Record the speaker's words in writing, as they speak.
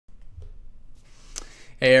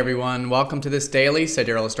Hey everyone, welcome to this daily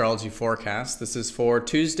Sidereal Astrology forecast. This is for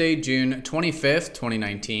Tuesday, June 25th,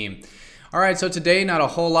 2019. Alright, so today not a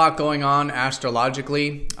whole lot going on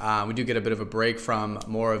astrologically. We do get a bit of a break from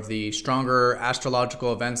more of the stronger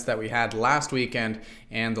astrological events that we had last weekend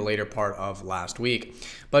and the later part of last week.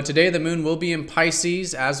 But today the moon will be in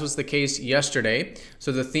Pisces, as was the case yesterday.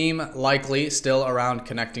 So the theme likely still around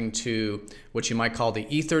connecting to what you might call the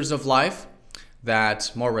ethers of life.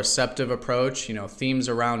 That more receptive approach, themes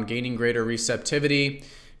around gaining greater receptivity,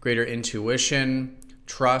 greater intuition,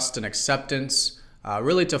 trust and acceptance,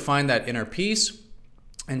 really to find that inner peace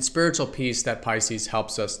and spiritual peace that Pisces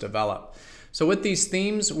helps us develop. So with these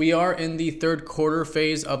themes, we are in the third quarter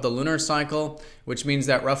phase of the lunar cycle, which means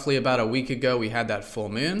that roughly about a week ago we had that full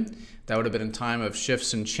moon. That would have been a time of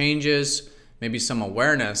shifts and changes, maybe some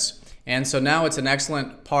awareness. And so now it's an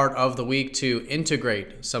excellent part of the week to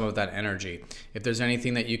integrate some of that energy. If there's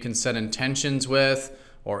anything that you can set intentions with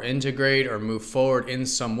or integrate or move forward in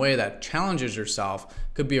some way that challenges yourself,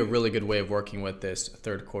 could be a really good way of working with this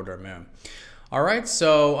third quarter moon. All right,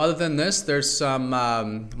 so other than this, there's some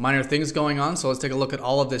minor things going on. So let's take a look at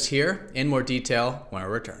all of this here in more detail when I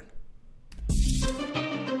return.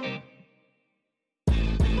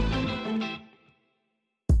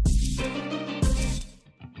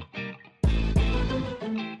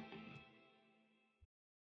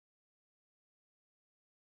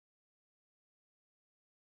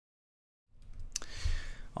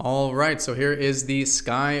 All right, so here is the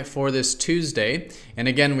sky for this Tuesday. And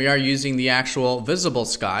again, we are using the actual visible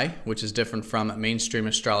sky, which is different from mainstream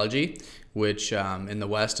astrology, which in the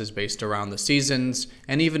West is based around the seasons,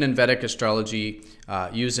 and even in Vedic astrology,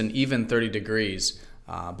 use an even 30 degrees.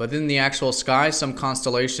 But in the actual sky, some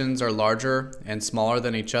constellations are larger and smaller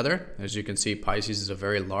than each other. As you can see, Pisces is a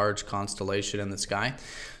very large constellation in the sky.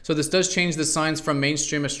 So this does change the signs from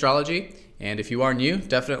mainstream astrology. And if you are new,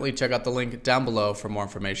 definitely check out the link down below for more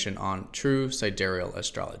information on true sidereal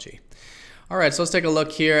astrology. All right, so let's take a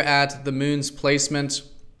look here at the moon's placement.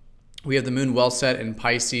 We have the moon well set in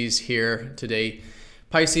Pisces here today.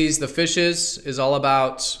 Pisces, the fishes, is all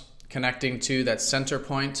about connecting to that center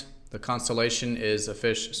point. The constellation is a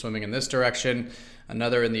fish swimming in this direction,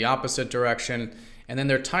 another in the opposite direction, and then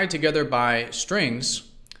they're tied together by strings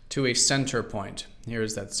to a center point.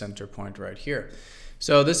 Here's that center point right here.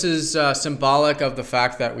 So this is symbolic of the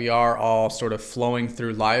fact that we are all sort of flowing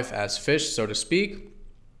through life as fish, so to speak.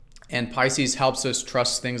 And Pisces helps us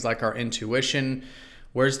trust things like our intuition.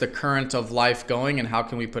 Where's the current of life going and how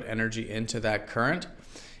can we put energy into that current?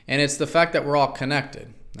 And it's the fact that we're all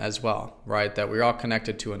connected as well, right? That we're all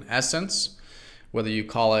connected to an essence, whether you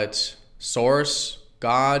call it source,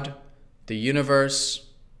 God, the universe,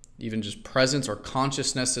 even just presence or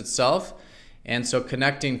consciousness itself. And so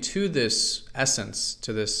connecting to this essence,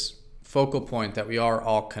 to this focal point that we are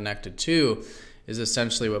all connected to, is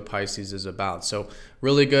essentially what Pisces is about. So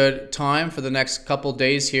really good time for the next couple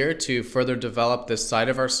days here to further develop this side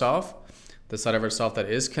of ourself, the side of ourself that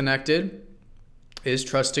is connected, is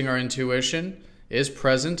trusting our intuition, is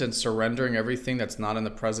present and surrendering everything that's not in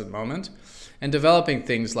the present moment, and developing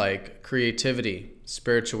things like creativity,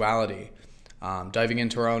 spirituality, diving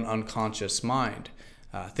into our own unconscious mind.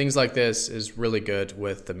 Things like this is really good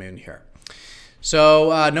with the moon here.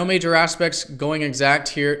 So no major aspects going exact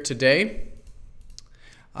here today.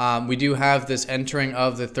 We do have this entering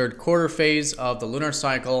of the third quarter phase of the lunar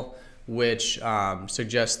cycle, which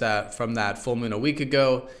suggests that from that full moon a week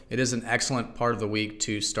ago, it is an excellent part of the week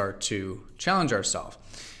to start to challenge ourselves.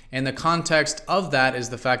 And the context of that is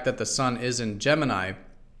the fact that the sun is in Gemini,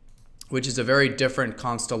 which is a very different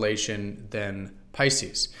constellation than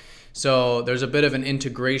Pisces. So there's a bit of an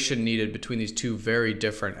integration needed between these two very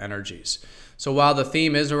different energies. So while the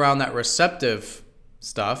theme is around that receptive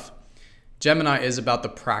stuff, Gemini is about the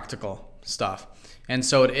practical stuff. And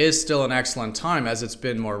so it is still an excellent time, as it's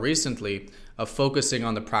been more recently, of focusing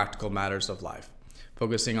on the practical matters of life.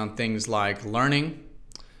 Focusing on things like learning,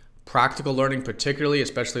 practical learning particularly,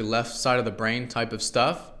 especially left side of the brain type of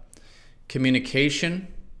stuff, communication,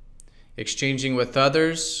 exchanging with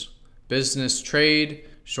others, business, trade,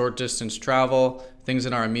 short distance travel, things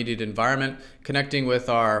in our immediate environment, connecting with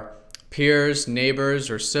our peers, neighbors,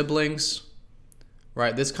 or siblings,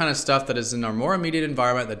 right? This kind of stuff that is in our more immediate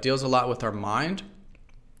environment that deals a lot with our mind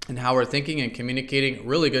and how we're thinking and communicating,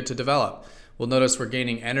 really good to develop. We'll notice we're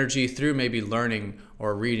gaining energy through maybe learning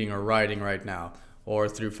or reading or writing right now, or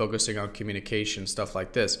through focusing on communication, stuff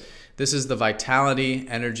like this. This is the vitality,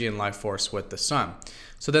 energy, and life force with the sun.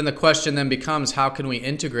 So then the question then becomes, how can we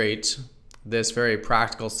integrate this very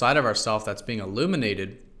practical side of ourselves that's being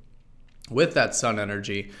illuminated with that sun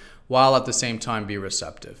energy while at the same time be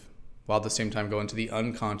receptive, while at the same time go into the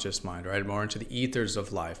unconscious mind, right? More into the ethers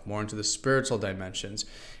of life, more into the spiritual dimensions.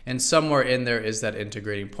 And somewhere in there is that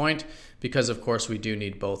integrating point, because of course we do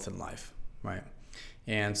need both in life, right?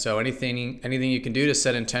 And so anything you can do to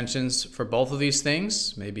set intentions for both of these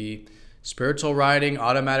things, maybe spiritual writing,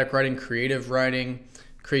 automatic writing, creative writing,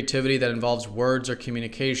 creativity that involves words or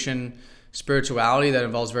communication, spirituality that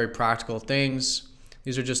involves very practical things.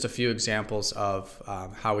 These are just a few examples of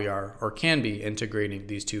how we are or can be integrating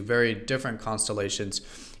these two very different constellations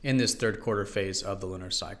in this third quarter phase of the lunar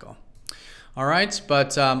cycle. All right,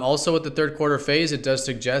 but also with the third quarter phase, it does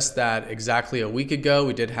suggest that exactly a week ago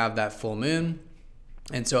we did have that full moon.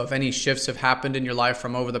 And so if any shifts have happened in your life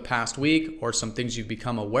from over the past week or some things you've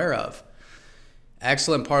become aware of,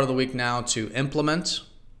 excellent part of the week now to implement,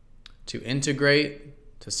 to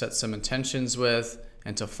integrate, to set some intentions with,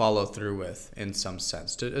 and to follow through with in some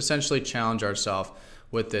sense, to essentially challenge ourselves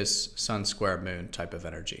with this sun square moon type of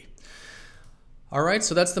energy. All right,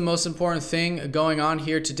 so that's the most important thing going on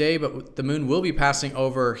here today, but the moon will be passing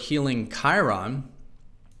over healing Chiron.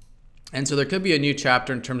 And so there could be a new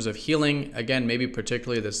chapter in terms of healing, again, maybe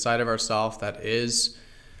particularly the side of ourself that is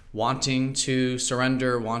wanting to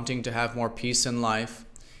surrender, wanting to have more peace in life.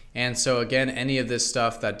 And so again, any of this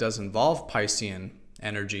stuff that does involve Piscean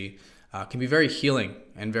energy can be very healing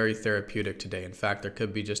and very therapeutic today. In fact, there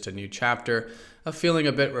could be just a new chapter of feeling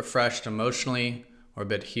a bit refreshed emotionally or a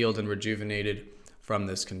bit healed and rejuvenated from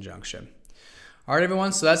this conjunction. All right,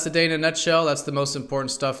 everyone, so that's the day in a nutshell. That's the most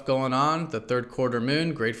important stuff going on. The third quarter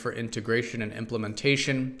moon, great for integration and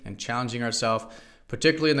implementation and challenging ourselves,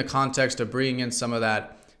 particularly in the context of bringing in some of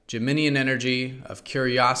that Geminian energy of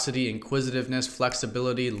curiosity, inquisitiveness,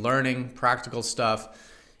 flexibility, learning, practical stuff,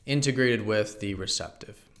 integrated with the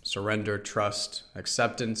receptive. Surrender, trust,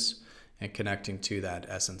 acceptance, and connecting to that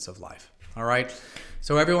essence of life. All right,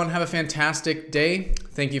 so everyone have a fantastic day.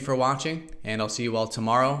 Thank you for watching, and I'll see you all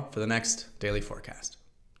tomorrow for the next daily forecast.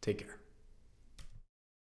 Take care.